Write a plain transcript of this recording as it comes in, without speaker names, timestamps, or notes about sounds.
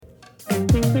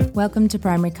Welcome to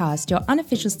Primary Cast, your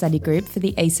unofficial study group for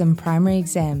the ASIM primary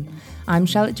exam. I'm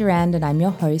Charlotte Durand and I'm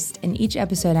your host. In each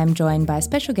episode I'm joined by a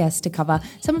special guest to cover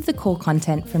some of the core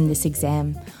content from this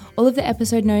exam. All of the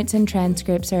episode notes and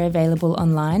transcripts are available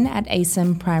online at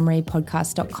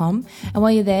asimprimarypodcast.com, and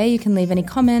while you're there you can leave any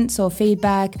comments or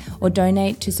feedback or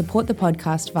donate to support the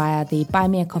podcast via the Buy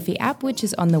Me a Coffee app, which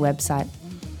is on the website.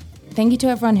 Thank you to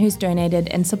everyone who's donated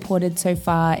and supported so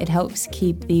far. It helps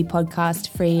keep the podcast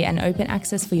free and open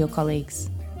access for your colleagues.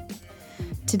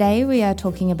 Today we are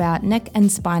talking about neck and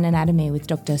spine anatomy with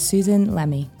Dr. Susan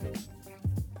Lammi.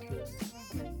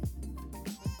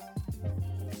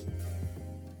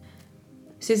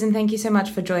 Susan, thank you so much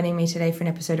for joining me today for an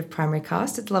episode of Primary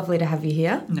Cast. It's lovely to have you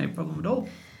here. No problem at all.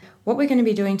 What we're going to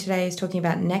be doing today is talking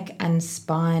about neck and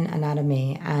spine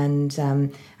anatomy, and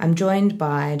I'm joined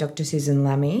by Dr. Susan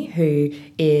Lammi, who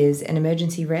is an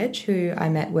emergency reg who I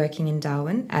met working in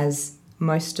Darwin, as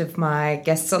most of my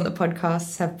guests on the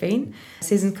podcasts have been.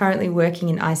 Susan's currently working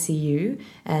in ICU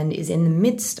and is in the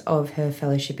midst of her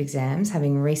fellowship exams,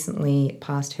 having recently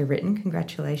passed her written.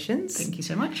 Congratulations. Thank you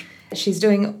so much. She's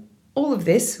doing all of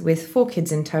this with 4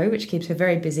 kids in tow, which keeps her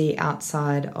very busy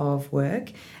outside of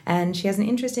work. And she has an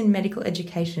interest in medical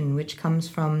education, which comes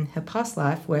from her past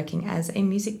life working as a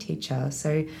music teacher.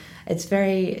 So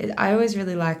I always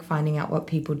really like finding out what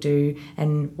people do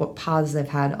and what paths they've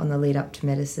had on the lead up to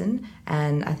medicine.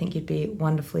 And I think you'd be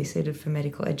wonderfully suited for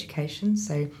medical education.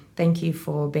 So thank you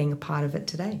for being a part of it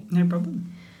today. No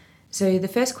problem. So the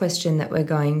first question that we're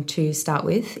going to start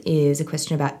with is a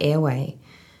question about airway.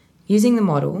 Using the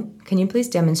model, can you please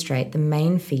demonstrate the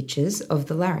main features of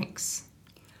the larynx?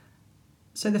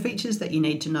 So the features that you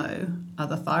need to know are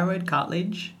the thyroid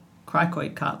cartilage,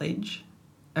 cricoid cartilage,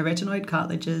 arytenoid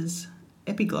cartilages,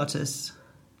 epiglottis,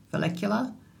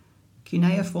 follicular,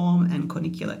 cuneiform and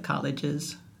corniculate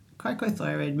cartilages,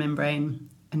 cricothyroid membrane,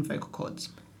 and vocal cords.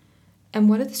 And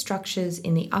what are the structures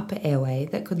in the upper airway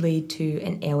that could lead to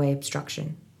an airway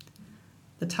obstruction?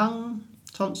 The tongue,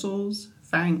 tonsils,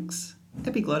 pharynx,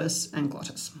 epiglottis and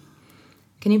glottis.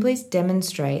 Can you please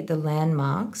demonstrate the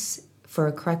landmarks for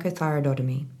a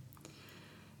cricothyroidotomy?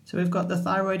 So we've got the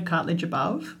thyroid cartilage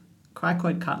above,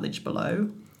 cricoid cartilage below,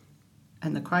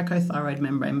 and the cricothyroid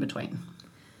membrane between.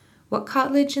 What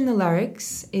cartilage in the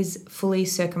larynx is fully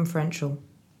circumferential?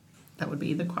 That would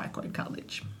be the cricoid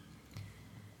cartilage.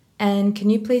 And can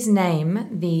you please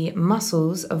name the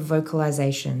muscles of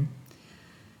vocalization?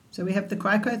 So we have the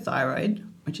cricothyroid,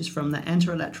 which is from the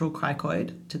anterolateral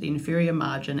cricoid to the inferior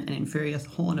margin and inferior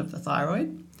horn of the thyroid.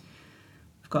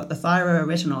 We've got the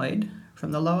thyroarytenoid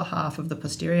from the lower half of the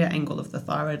posterior angle of the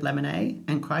thyroid laminae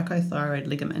and cricothyroid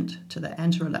ligament to the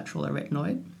anterolateral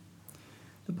arytenoid.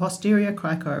 The posterior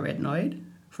cricoarytenoid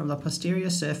from the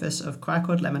posterior surface of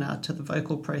cricoid lamina to the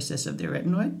vocal process of the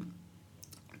arytenoid.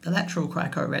 The lateral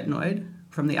cricoarytenoid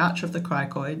from the arch of the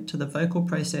cricoid to the vocal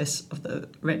process of the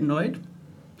arytenoid.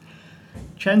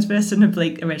 Transverse and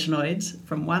oblique arytenoids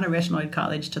from one arytenoid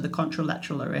cartilage to the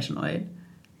contralateral arytenoid,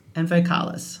 and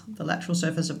vocalis, the lateral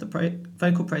surface of the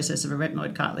vocal process of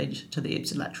arytenoid cartilage to the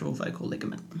ipsilateral vocal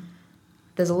ligament.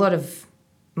 There's a lot of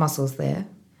muscles there.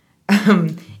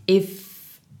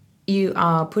 If you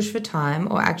are pushed for time,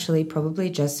 or actually probably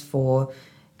just for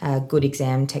a good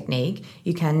exam technique,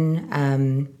 you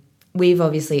can, we've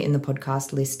obviously in the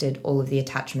podcast listed all of the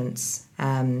attachments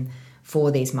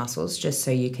for these muscles, just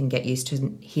so you can get used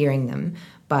to hearing them.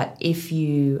 But if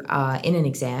you are in an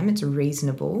exam, it's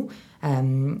reasonable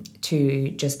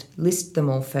to just list them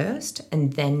all first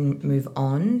and then move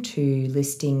on to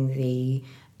listing the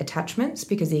attachments,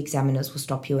 because the examiners will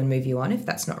stop you and move you on if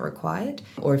that's not required,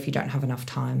 or if you don't have enough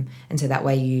time. And so that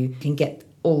way you can get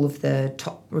all of the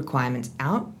top requirements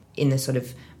out in the sort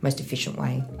of most efficient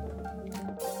way.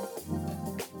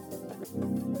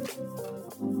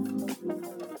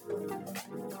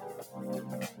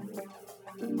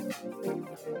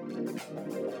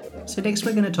 So next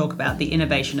we're going to talk about the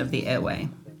innervation of the airway.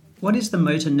 What is the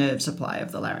motor nerve supply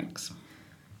of the larynx?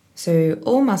 So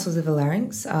all muscles of the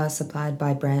larynx are supplied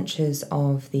by branches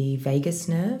of the vagus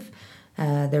nerve.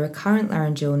 The recurrent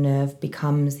laryngeal nerve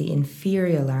becomes the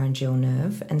inferior laryngeal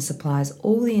nerve and supplies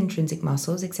all the intrinsic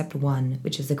muscles except one,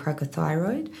 which is the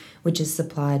cricothyroid, which is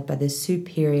supplied by the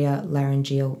superior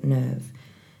laryngeal nerve.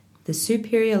 The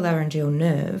superior laryngeal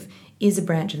nerve is a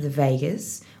branch of the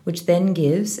vagus, which then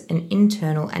gives an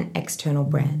internal and external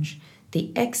branch.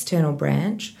 The external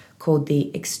branch, called the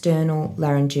external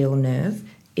laryngeal nerve,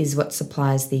 is what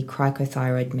supplies the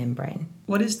cricothyroid membrane.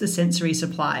 What is the sensory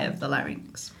supply of the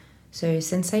larynx? So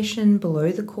sensation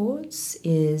below the cords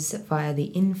is via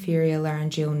the inferior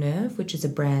laryngeal nerve, which is a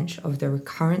branch of the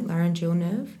recurrent laryngeal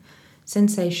nerve.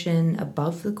 sensation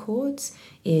above the cords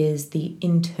is the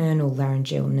internal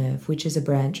laryngeal nerve, which is a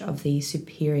branch of the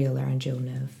superior laryngeal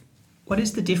nerve. What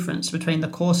is the difference between the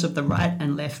course of the right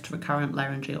and left recurrent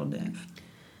laryngeal nerve?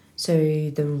 So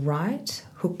the right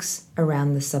hooks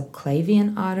around the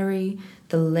subclavian artery,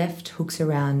 the left hooks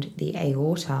around the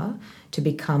aorta to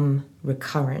become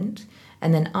recurrent,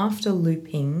 and then after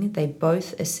looping, they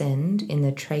both ascend in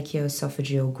the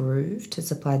tracheoesophageal groove to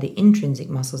supply the intrinsic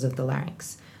muscles of the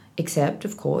larynx, except,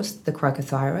 of course, the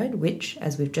cricothyroid, which,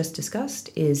 as we've just discussed,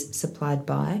 is supplied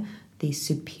by the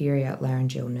superior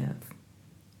laryngeal nerve.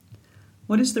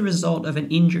 What is the result of an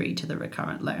injury to the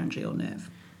recurrent laryngeal nerve?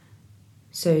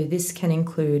 So this can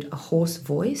include a hoarse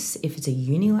voice if it's a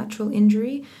unilateral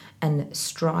injury, and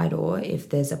stridor if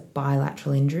there's a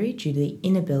bilateral injury due to the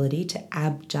inability to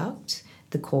abduct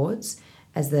the cords,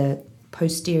 as the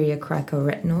posterior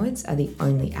cricoretinoids are the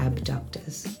only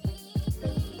abductors.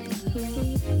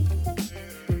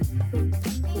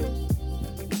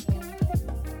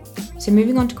 So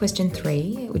moving on to question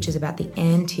 3, which is about the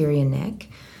anterior neck.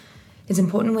 It's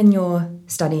important when you're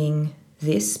studying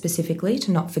this specifically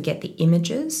to not forget the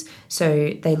images.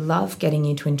 So they love getting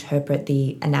you to interpret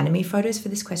the anatomy photos for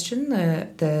this question,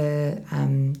 the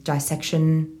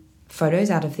dissection photos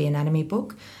out of the anatomy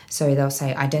book. So they'll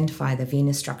say identify the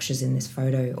venous structures in this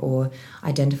photo or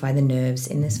identify the nerves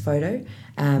in this photo.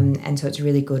 And so it's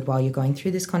really good while you're going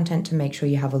through this content to make sure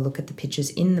you have a look at the pictures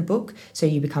in the book so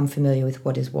you become familiar with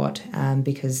what is what,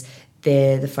 because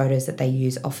they're the photos that they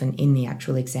use often in the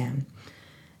actual exam.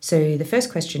 So the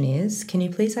first question is, can you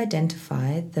please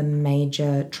identify the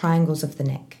major triangles of the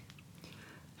neck?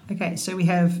 Okay, so we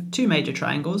have 2 major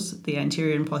triangles, the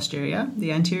anterior and posterior.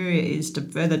 The anterior is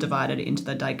further divided into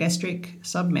the digastric,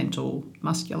 submental,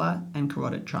 muscular, and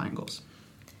carotid triangles.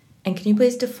 And can you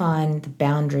please define the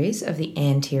boundaries of the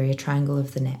anterior triangle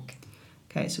of the neck?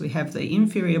 Okay, so we have the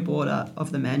inferior border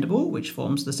of the mandible, which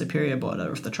forms the superior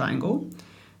border of the triangle.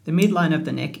 The midline of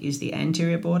the neck is the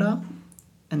anterior border,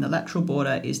 and the lateral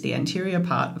border is the anterior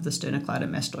part of the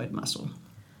sternocleidomastoid muscle.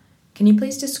 Can you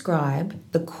please describe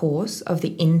the course of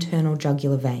the internal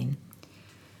jugular vein?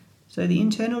 So the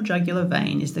internal jugular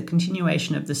vein is the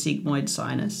continuation of the sigmoid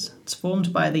sinus. It's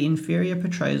formed by the inferior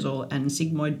petrosal and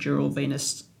sigmoid dural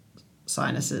venous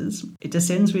sinuses. It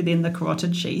descends within the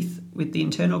carotid sheath with the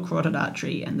internal carotid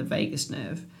artery and the vagus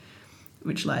nerve,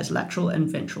 which lies lateral and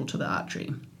ventral to the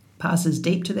artery. Passes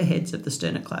deep to the heads of the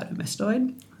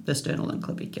sternocleidomastoid, the sternal and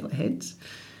clavicular heads,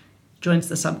 joins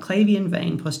the subclavian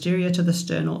vein posterior to the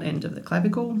sternal end of the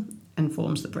clavicle, and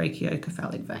forms the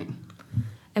brachiocephalic vein.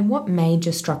 And what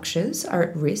major structures are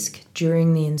at risk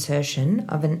during the insertion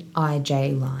of an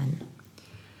IJ line?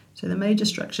 So the major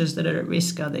structures that are at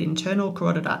risk are the internal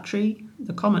carotid artery,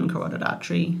 the common carotid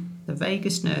artery, the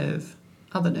vagus nerve,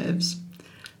 other nerves,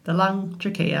 the lung,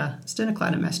 trachea,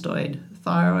 sternocleidomastoid,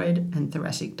 thyroid, and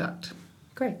thoracic duct.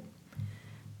 Great.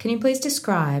 Can you please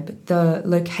describe the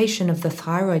location of the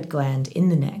thyroid gland in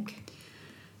the neck?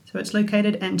 So it's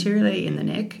located anteriorly in the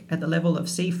neck at the level of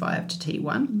C5 to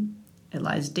T1. It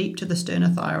lies deep to the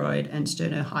sternothyroid and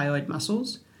sternohyoid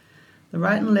muscles. The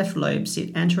right and left lobes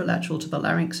sit anterolateral to the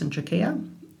larynx and trachea.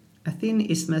 A thin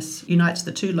isthmus unites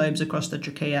the 2 lobes across the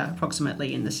trachea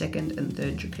approximately in the 2nd and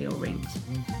 3rd tracheal rings.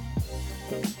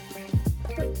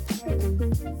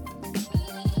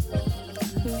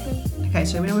 Okay,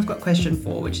 so now we've got question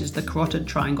 4, which is the carotid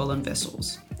triangle and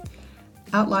vessels.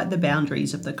 Outline the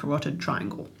boundaries of the carotid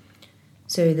triangle.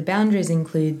 So the boundaries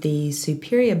include the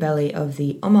superior belly of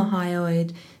the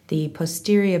omohyoid, the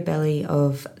posterior belly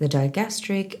of the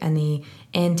digastric, and the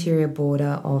anterior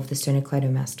border of the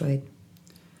sternocleidomastoid.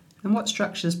 And what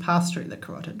structures pass through the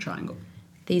carotid triangle?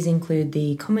 These include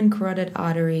the common carotid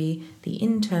artery, the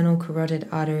internal carotid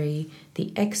artery,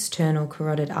 the external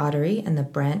carotid artery and the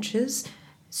branches,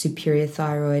 superior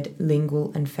thyroid, lingual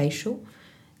and facial,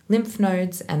 lymph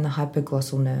nodes and the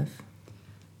hypoglossal nerve.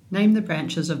 Name the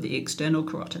branches of the external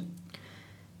carotid.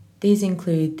 These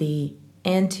include the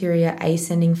anterior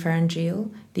ascending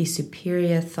pharyngeal, the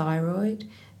superior thyroid,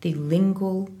 the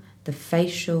lingual, the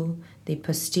facial, the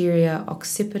posterior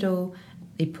occipital,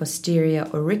 the posterior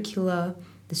auricular,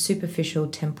 the superficial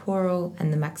temporal,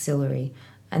 and the maxillary.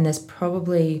 And there's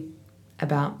probably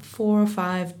about 4 or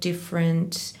 5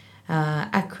 different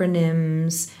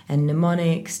acronyms and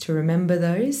mnemonics to remember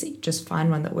those. Just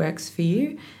find one that works for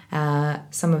you.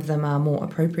 Some of them are more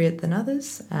appropriate than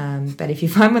others, but if you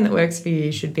find one that works for you,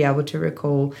 you should be able to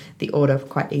recall the order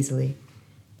quite easily.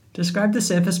 Describe the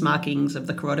surface markings of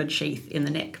the carotid sheath in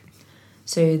the neck.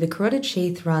 So the carotid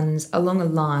sheath runs along a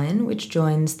line which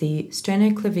joins the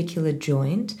sternoclavicular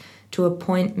joint to a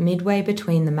point midway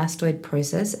between the mastoid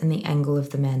process and the angle of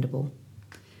the mandible.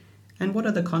 And what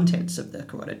are the contents of the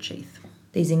carotid sheath?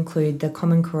 These include the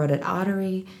common carotid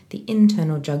artery, the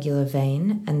internal jugular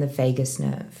vein, and the vagus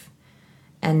nerve.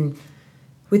 And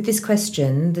with this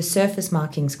question, the surface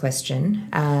markings question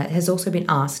has also been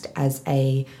asked as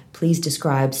a please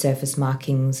describe surface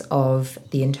markings of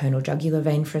the internal jugular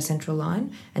vein for a central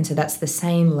line. And so that's the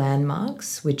same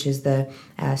landmarks, which is the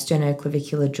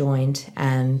sternoclavicular joint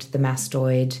and the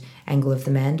mastoid angle of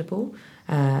the mandible.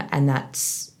 And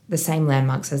that's the same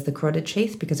landmarks as the carotid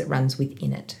sheath because it runs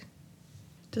within it.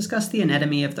 Discuss the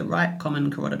anatomy of the right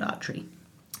common carotid artery.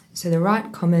 So the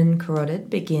right common carotid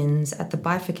begins at the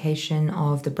bifurcation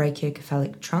of the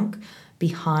brachiocephalic trunk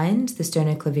behind the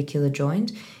sternoclavicular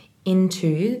joint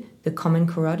into the common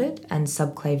carotid and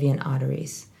subclavian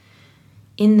arteries.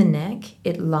 In the neck,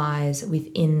 it lies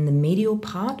within the medial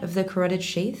part of the carotid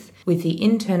sheath, with the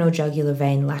internal jugular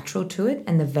vein lateral to it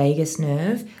and the vagus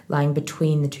nerve lying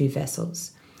between the two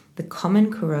vessels. The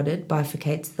common carotid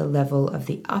bifurcates the level of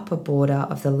the upper border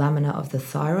of the lamina of the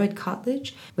thyroid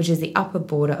cartilage, which is the upper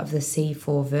border of the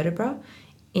C4 vertebra,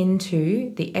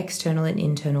 into the external and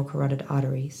internal carotid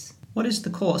arteries. What is the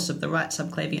course of the right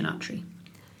subclavian artery?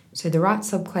 So the right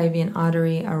subclavian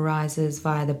artery arises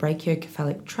via the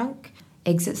brachiocephalic trunk,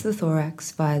 exits the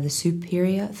thorax via the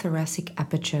superior thoracic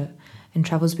aperture, and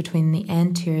travels between the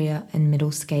anterior and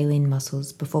middle scalene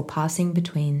muscles before passing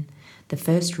between the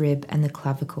first rib and the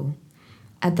clavicle.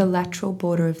 At the lateral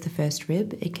border of the first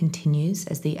rib, it continues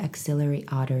as the axillary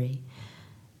artery,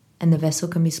 and the vessel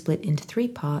can be split into three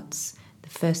parts, the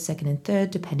first, second, and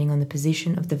third, depending on the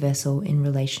position of the vessel in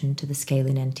relation to the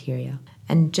scalene anterior.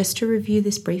 And just to review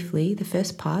this briefly, the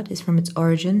first part is from its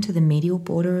origin to the medial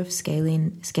border of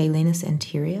scalenus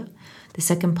anterior. The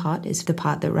second part is the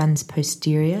part that runs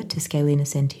posterior to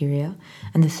scalenus anterior,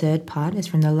 and the third part is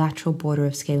from the lateral border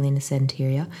of scalenus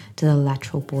anterior to the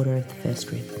lateral border of the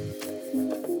first rib.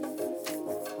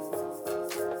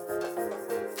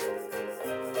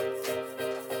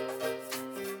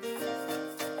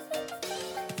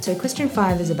 So question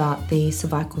 5 is about the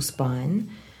cervical spine.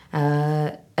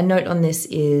 A note on this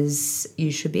is you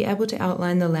should be able to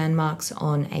outline the landmarks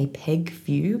on a PEG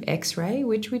view X-ray,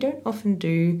 which we don't often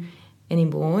do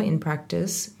anymore in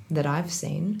practice that I've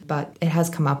seen, but it has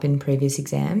come up in previous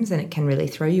exams and it can really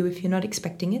throw you if you're not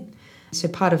expecting it. So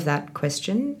part of that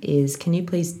question is, can you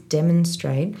please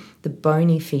demonstrate the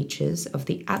bony features of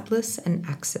the atlas and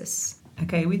axis?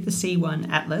 Okay, with the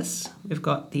C1 atlas, we've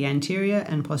got the anterior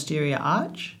and posterior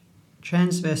arch,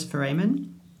 transverse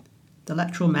foramen, the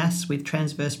lateral mass with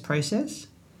transverse process,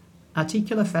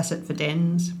 articular facet for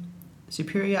dens,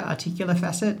 superior articular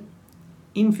facet,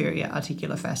 inferior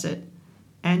articular facet,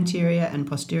 anterior and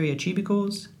posterior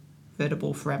tubercles,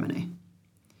 vertebral foraminae.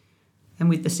 And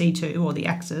with the C2 or the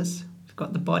axis, we've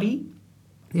got the body,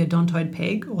 the odontoid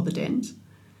peg or the dens,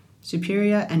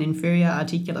 superior and inferior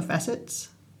articular facets,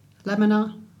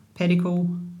 lamina, pedicle,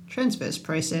 transverse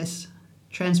process,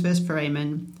 transverse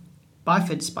foramen,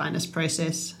 bifid spinous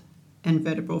process, and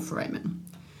vertebral foramen.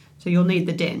 So you'll need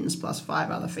the dens plus 5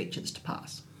 other features to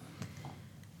pass.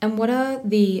 And what are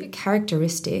the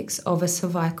characteristics of a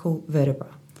cervical vertebra?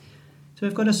 So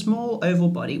we've got a small oval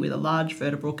body with a large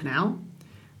vertebral canal,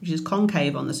 which is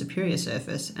concave on the superior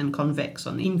surface and convex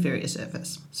on the inferior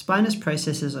surface. Spinous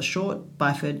processes are short,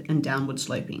 bifid, and downward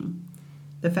sloping.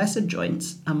 The facet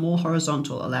joints are more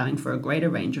horizontal, allowing for a greater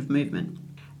range of movement.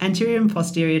 Anterior and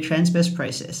posterior transverse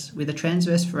process, with a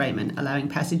transverse foramen allowing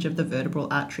passage of the vertebral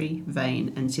artery,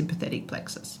 vein, and sympathetic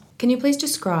plexus. Can you please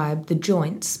describe the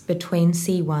joints between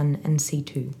C1 and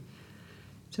C2?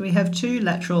 So we have two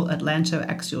lateral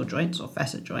atlantoaxial joints or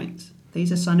facet joints.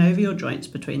 These are synovial joints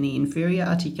between the inferior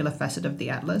articular facet of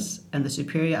the atlas and the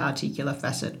superior articular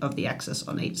facet of the axis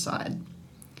on each side.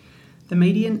 The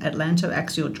median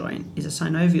atlantoaxial joint is a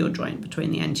synovial joint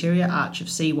between the anterior arch of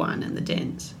C1 and the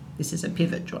dens. This is a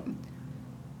pivot joint.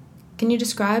 Can you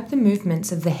describe the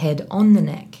movements of the head on the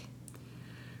neck?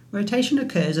 Rotation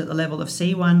occurs at the level of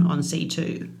C1 on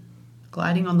C2,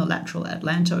 gliding on the lateral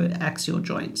atlantoaxial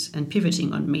joints and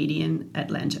pivoting on median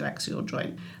atlantoaxial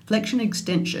joint. Flexion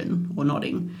extension, or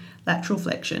nodding, lateral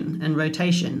flexion, and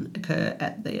rotation occur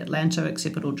at the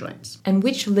atlanto-occipital joints. And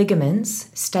which ligaments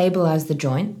stabilise the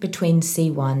joint between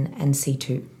C1 and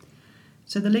C2?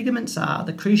 So the ligaments are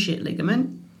the cruciate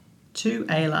ligament, two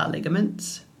alar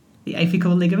ligaments, the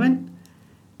apical ligament,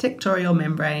 tectorial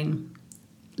membrane,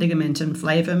 ligamentum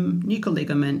flavum, nuchal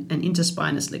ligament, and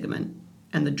interspinous ligament,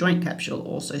 and the joint capsule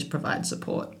also provides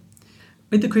support.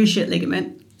 With the cruciate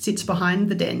ligament, sits behind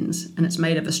the dens, and it's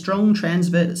made of a strong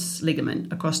transverse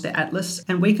ligament across the atlas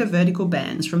and weaker vertical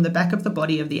bands from the back of the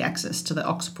body of the axis to the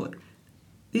occiput.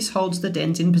 This holds the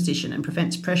dens in position and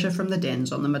prevents pressure from the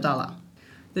dens on the medulla.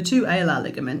 The two alar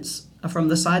ligaments are from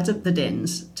the sides of the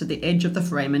dens to the edge of the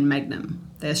foramen magnum.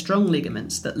 They are strong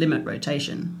ligaments that limit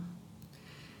rotation.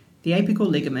 The apical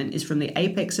ligament is from the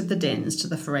apex of the dens to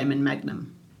the foramen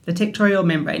magnum. The tectorial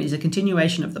membrane is a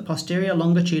continuation of the posterior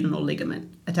longitudinal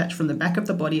ligament, attached from the back of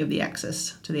the body of the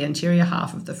axis to the anterior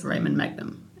half of the foramen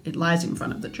magnum. It lies in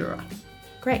front of the dura.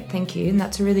 Great, thank you. And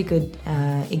that's a really good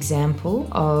example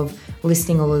of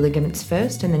listing all the ligaments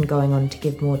first and then going on to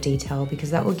give more detail, because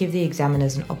that will give the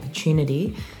examiners an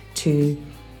opportunity to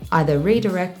either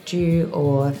redirect you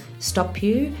or stop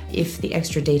you if the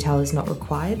extra detail is not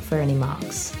required for any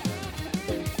marks.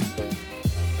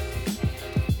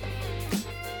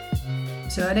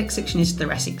 So our next section is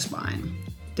thoracic spine.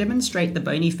 Demonstrate the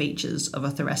bony features of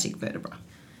a thoracic vertebra.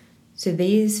 So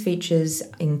these features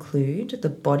include the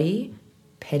body,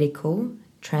 pedicle,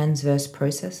 transverse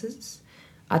processes,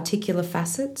 articular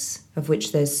facets, of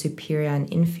which there's superior and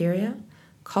inferior,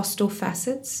 costal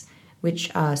facets,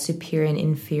 which are superior and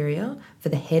inferior for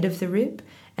the head of the rib,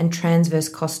 and transverse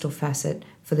costal facet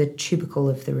for the tubercle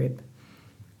of the rib.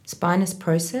 Spinous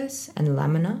process and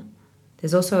lamina.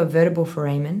 There's also a vertebral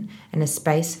foramen and a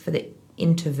space for the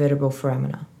intervertebral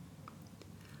foramina.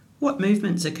 What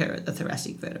movements occur at the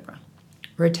thoracic vertebra?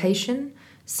 Rotation,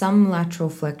 some lateral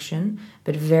flexion,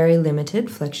 but very limited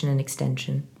flexion and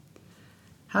extension.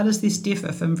 How does this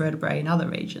differ from vertebrae in other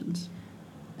regions?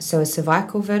 So a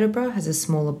cervical vertebra has a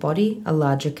smaller body, a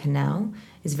larger canal,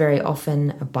 is very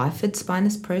often a bifid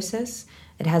spinous process.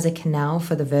 It has a canal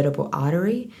for the vertebral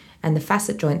artery, and the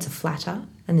facet joints are flatter,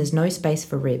 and there's no space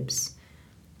for ribs.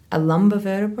 A lumbar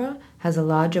vertebra has a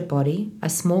larger body, a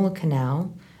smaller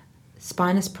canal.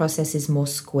 Spinous process is more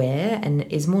square and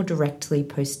is more directly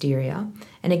posterior.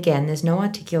 And again, there's no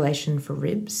articulation for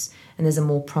ribs, and there's a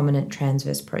more prominent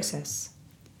transverse process.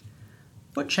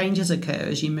 What changes occur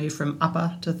as you move from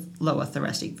upper to lower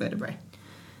thoracic vertebrae?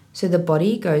 So the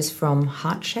body goes from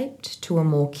heart-shaped to a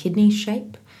more kidney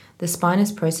shape. The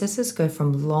spinous processes go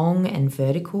from long and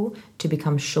vertical to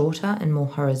become shorter and more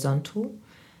horizontal.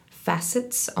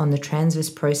 Facets on the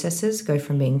transverse processes go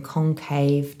from being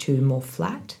concave to more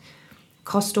flat.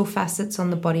 Costal facets on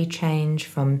the body change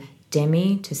from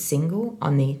demi to single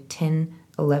on the 10th,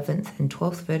 11th and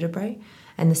 12th vertebrae,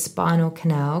 and the spinal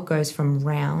canal goes from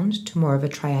round to more of a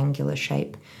triangular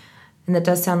shape. And that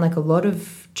does sound like a lot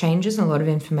of changes and a lot of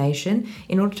information.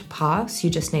 In order to pass,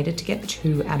 you just needed to get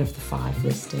 2 out of the 5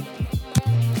 listed.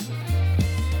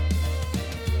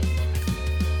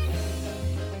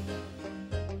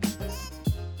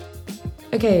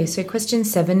 Okay, so question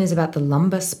 7 is about the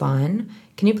lumbar spine.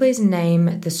 Can you please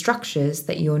name the structures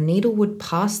that your needle would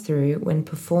pass through when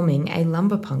performing a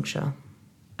lumbar puncture?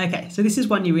 Okay, so this is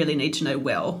one you really need to know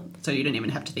well, so you don't even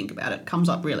have to think about it. It comes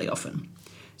up really often.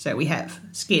 So we have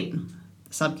skin,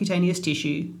 subcutaneous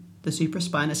tissue, the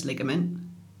supraspinous ligament,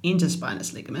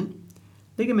 interspinous ligament,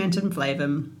 ligamentum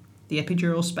flavum, the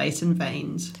epidural space and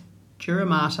veins, dura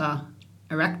mater,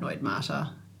 arachnoid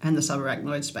mater, and the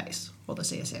subarachnoid space, or the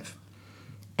CSF.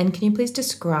 And can you please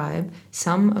describe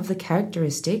some of the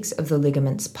characteristics of the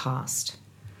ligaments passed?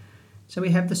 So we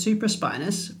have the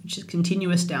supraspinous, which is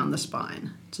continuous down the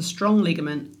spine. It's a strong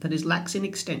ligament that is lax in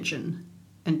extension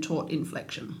and taut in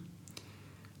flexion.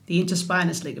 The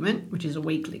interspinous ligament, which is a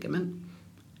weak ligament.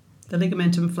 The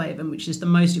ligamentum flavum, which is the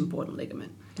most important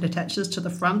ligament. It attaches to the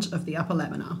front of the upper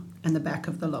lamina and the back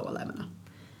of the lower lamina.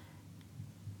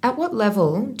 At what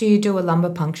level do you do a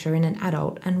lumbar puncture in an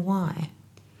adult, and why?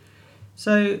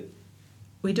 So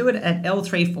we do it at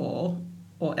L3-4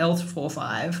 or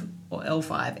L4-5 or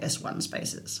L5-S1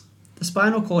 spaces. The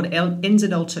spinal cord ends at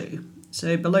L2,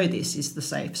 so below this is the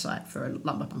safe site for a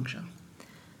lumbar puncture.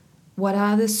 What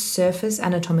are the surface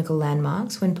anatomical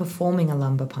landmarks when performing a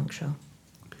lumbar puncture?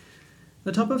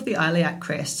 The top of the iliac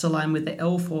crests align with the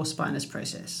L4 spinous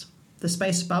process. The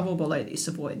space above or below this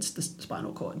avoids the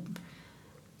spinal cord.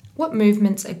 What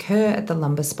movements occur at the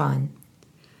lumbar spine?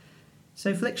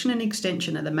 So flexion and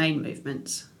extension are the main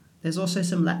movements. There's also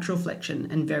some lateral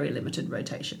flexion and very limited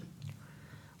rotation.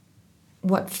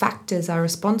 What factors are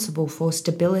responsible for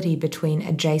stability between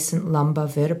adjacent lumbar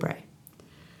vertebrae?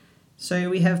 So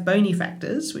we have bony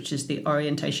factors, which is the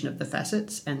orientation of the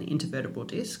facets and the intervertebral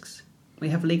discs. We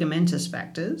have ligamentous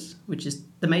factors, which is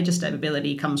the major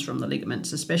stability comes from the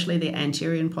ligaments, especially the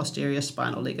anterior and posterior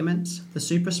spinal ligaments, the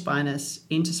supraspinous,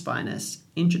 interspinous,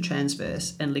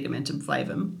 intertransverse, and ligamentum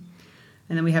flavum.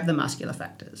 And then we have the muscular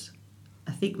factors,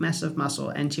 a thick mass of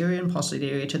muscle anterior and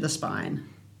posterior to the spine,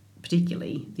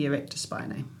 particularly the erector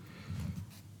spinae.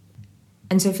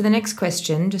 And so for the next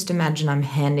question, just imagine I'm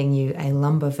handing you a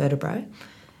lumbar vertebra.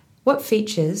 What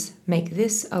features make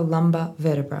this a lumbar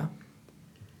vertebra?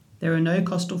 There are no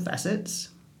costal facets.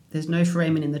 There's no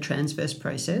foramen in the transverse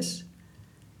process.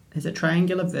 There's a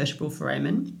triangular vertebral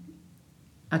foramen.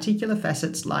 Articular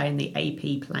facets lie in the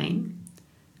AP plane.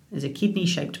 There's a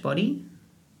kidney-shaped body.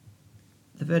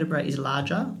 The vertebra is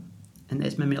larger, and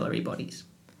there's mammillary bodies.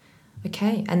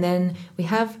 Okay, and then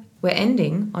we're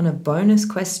ending on a bonus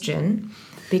question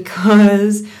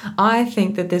because I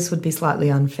think that this would be slightly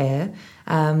unfair.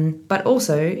 But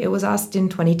also, it was asked in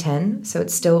 2010, so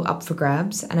it's still up for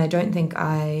grabs, and I don't think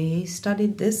I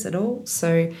studied this at all.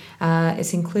 So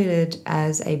it's included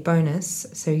as a bonus,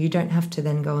 so you don't have to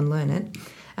then go and learn it.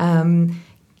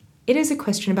 It is a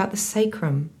question about the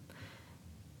sacrum.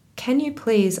 Can you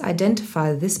please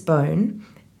identify this bone,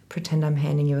 pretend I'm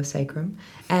handing you a sacrum,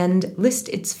 and list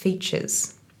its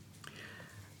features?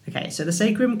 Okay, so the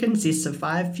sacrum consists of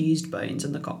 5 fused bones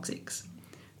in the coccyx.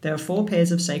 There are 4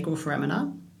 pairs of sacral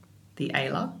foramina, the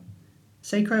ala,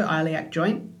 sacroiliac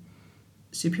joint,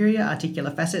 superior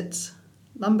articular facets,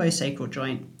 lumbosacral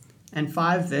joint, and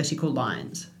 5 vertical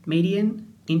lines,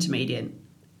 median, intermediate,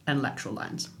 and lateral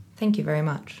lines. Thank you very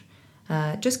much.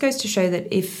 Just goes to show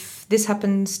that if this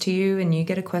happens to you and you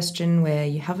get a question where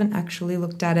you haven't actually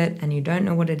looked at it and you don't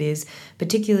know what it is,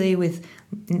 particularly with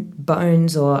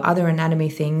bones or other anatomy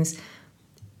things,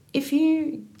 if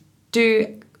you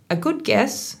do a good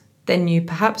guess, then you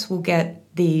perhaps will get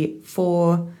the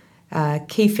 4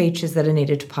 key features that are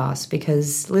needed to pass,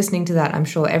 because listening to that, I'm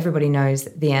sure everybody knows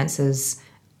that the answers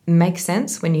make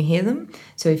sense when you hear them.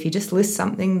 So if you just list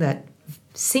something that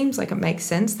seems like it makes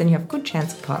sense, then you have a good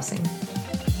chance of passing.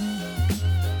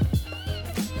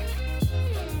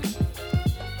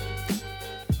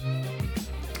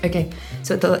 Okay,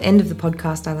 so at the end of the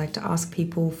podcast, I like to ask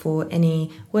people for any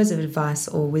words of advice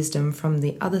or wisdom from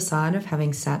the other side of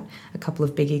having sat a couple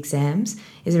of big exams.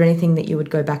 Is there anything that you would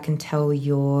go back and tell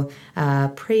your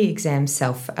pre-exam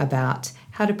self about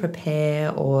how to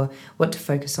prepare or what to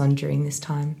focus on during this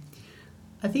time?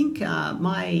 I think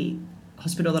my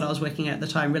hospital that I was working at the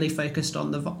time really focused on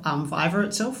the Viva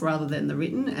itself rather than the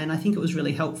written, and I think it was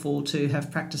really helpful to have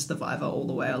practiced the Viva all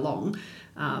the way along.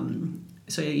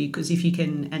 Because if you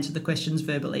can answer the questions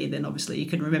verbally, then obviously you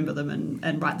can remember them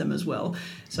and write them as well.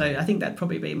 So I think that'd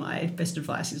probably be my best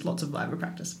advice, is lots of Viva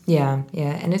practice. Yeah,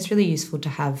 and it's really useful to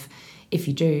have, if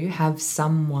you do, have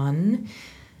someone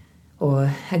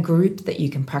or a group that you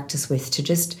can practice with to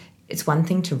just... It's one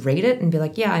thing to read it and be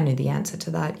like, yeah, I know the answer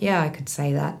to that. Yeah, I could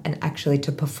say that. And actually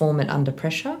to perform it under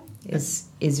pressure is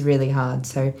really hard.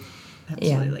 So,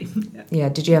 absolutely. Yeah.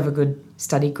 Did you have a good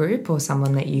study group or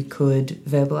someone that you could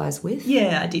verbalise with?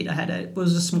 Yeah, I did. It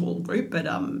was a small group, but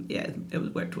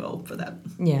it worked well for that.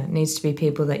 Yeah, it needs to be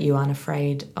people that you aren't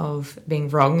afraid of being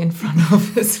wrong in front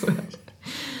of as well.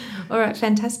 All right,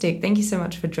 fantastic. Thank you so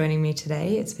much for joining me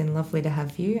today. It's been lovely to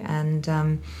have you,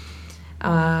 and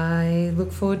I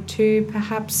look forward to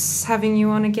perhaps having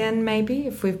you on again, maybe,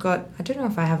 if we've got... I don't know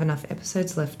if I have enough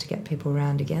episodes left to get people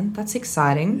around again. That's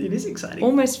exciting. It is exciting.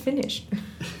 Almost finished.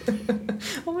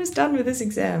 Almost done with this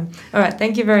exam. All right,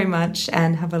 thank you very much,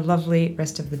 and have a lovely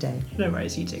rest of the day. No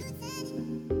worries, you too.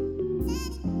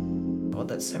 Oh,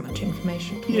 that's so much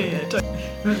information. Yeah.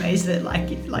 I'm amazed that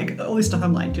like all this stuff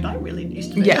I'm like, did I really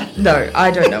used to know? Yeah, no,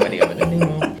 I don't know any of it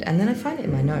anymore. And then I find it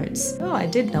in my notes. Oh, I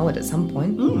did know it at some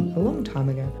point, a long time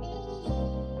ago.